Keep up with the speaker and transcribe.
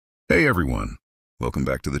Hey everyone, welcome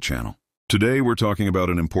back to the channel. Today we're talking about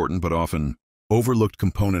an important but often overlooked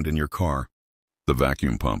component in your car, the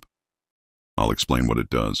vacuum pump. I'll explain what it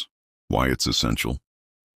does, why it's essential,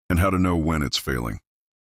 and how to know when it's failing.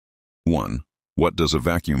 1. What does a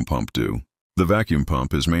vacuum pump do? The vacuum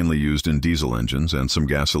pump is mainly used in diesel engines and some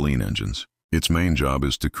gasoline engines. Its main job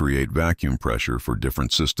is to create vacuum pressure for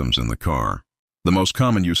different systems in the car. The most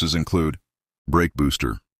common uses include brake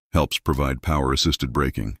booster, helps provide power-assisted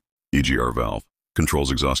braking. EGR valve,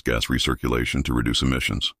 controls exhaust gas recirculation to reduce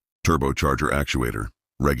emissions. Turbocharger actuator,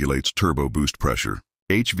 regulates turbo boost pressure.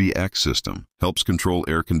 HVAC system, helps control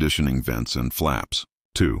air conditioning vents and flaps.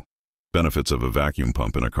 2. Benefits of a vacuum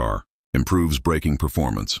pump in a car. Improves braking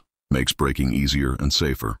performance, makes braking easier and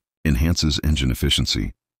safer. Enhances engine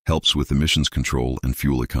efficiency, helps with emissions control and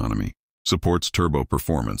fuel economy. Supports turbo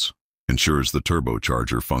performance, ensures the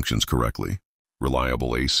turbocharger functions correctly.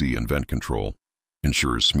 Reliable AC and vent control,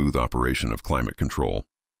 ensures smooth operation of climate control.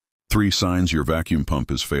 3 signs your vacuum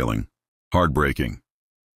pump is failing. Hard braking.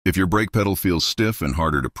 If your brake pedal feels stiff and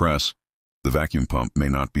harder to press, the vacuum pump may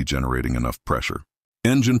not be generating enough pressure.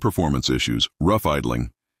 Engine performance issues, rough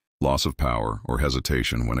idling, loss of power or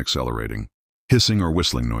hesitation when accelerating. Hissing or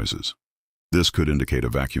whistling noises. This could indicate a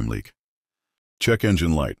vacuum leak. Check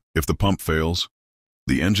engine light. If the pump fails,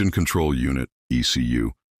 the engine control unit,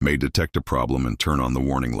 ECU, may detect a problem and turn on the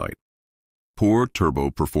warning light. Poor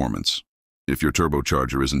turbo performance. If your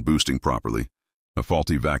turbocharger isn't boosting properly, a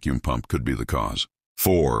faulty vacuum pump could be the cause.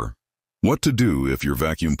 4. What to do if your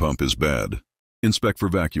vacuum pump is bad? Inspect for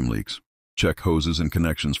vacuum leaks. Check hoses and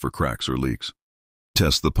connections for cracks or leaks.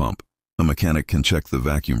 Test the pump. A mechanic can check the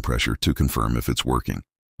vacuum pressure to confirm if it's working.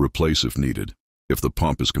 Replace if needed. If the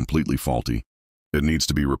pump is completely faulty, it needs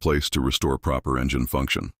to be replaced to restore proper engine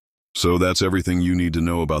function. So that's everything you need to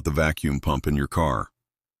know about the vacuum pump in your car.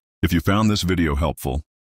 If you found this video helpful,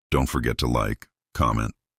 don't forget to like,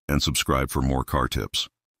 comment, and subscribe for more car tips.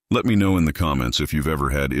 Let me know in the comments if you've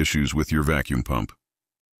ever had issues with your vacuum pump.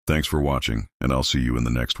 Thanks for watching, and I'll see you in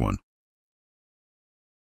the next one.